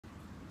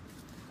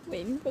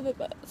waiting for the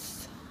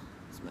bus.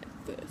 It's my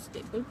first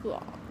ever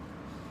vlog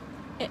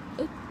at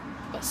a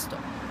bus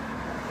stop.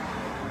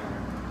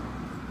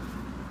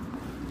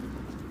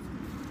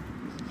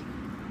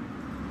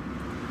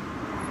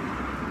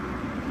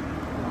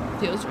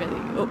 Feels really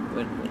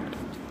awkward when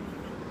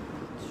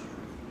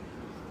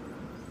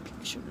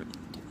I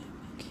shouldn't do it.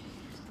 Okay,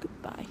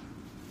 goodbye.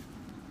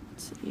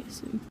 See you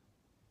soon.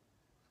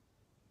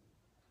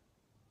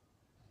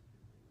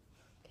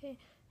 Okay,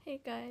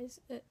 hey guys,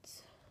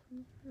 it's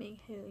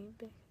me, Haley,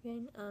 back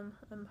again.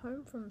 I'm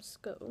home from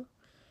school.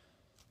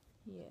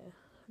 Yeah,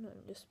 and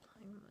I'm just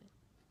playing my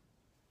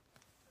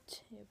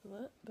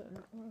tablet, but I'm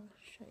not going to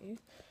show you.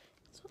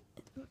 It's what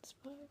it looks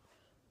like.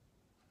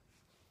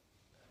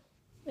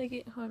 I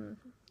get home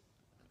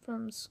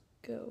from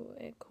school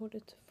at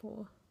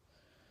 3:45,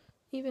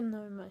 even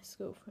though my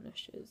school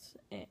finishes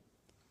at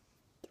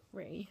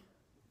 3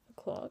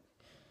 o'clock.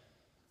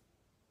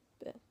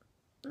 But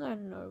I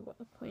don't know what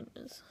the point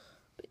is.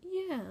 But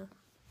yeah.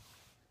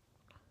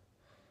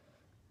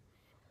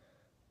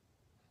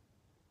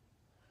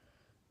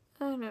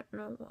 I don't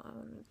know what I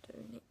want to do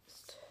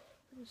next.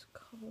 It's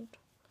cold.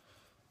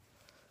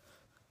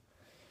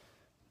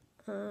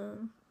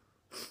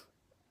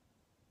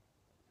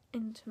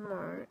 And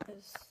tomorrow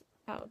is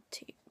our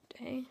tech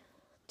day,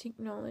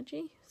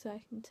 technology, so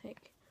I can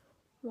take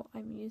what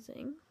I'm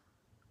using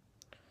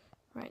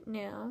right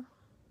now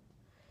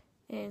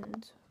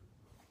and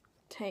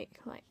take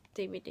like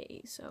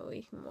DVDs so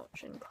we can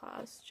watch in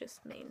class.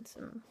 Just me and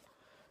some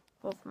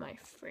of my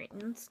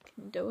friends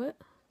can do it.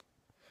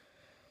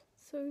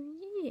 So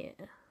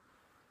yeah,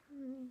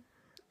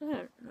 I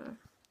don't know.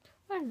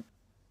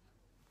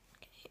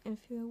 Okay,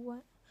 if you're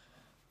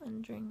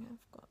wondering,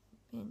 I've got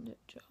a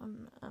bandage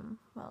on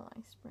while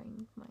I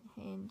sprained my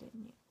hand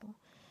and nail.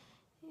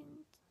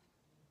 And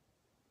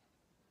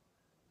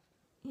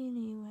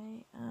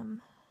anyway,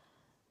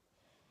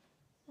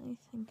 I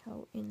think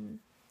I'll end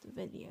the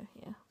video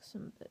here because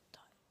I'm a bit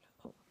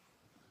tired.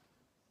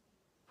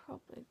 I'll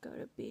probably go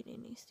to bed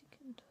any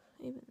second,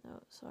 even though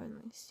it's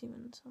only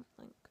 7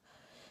 something.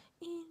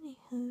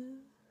 Anywho,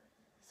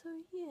 so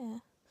yeah,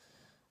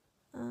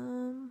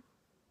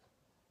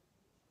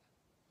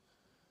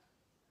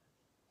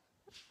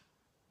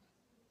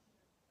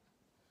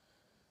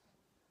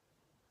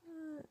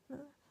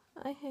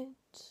 I had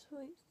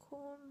sweet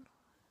corn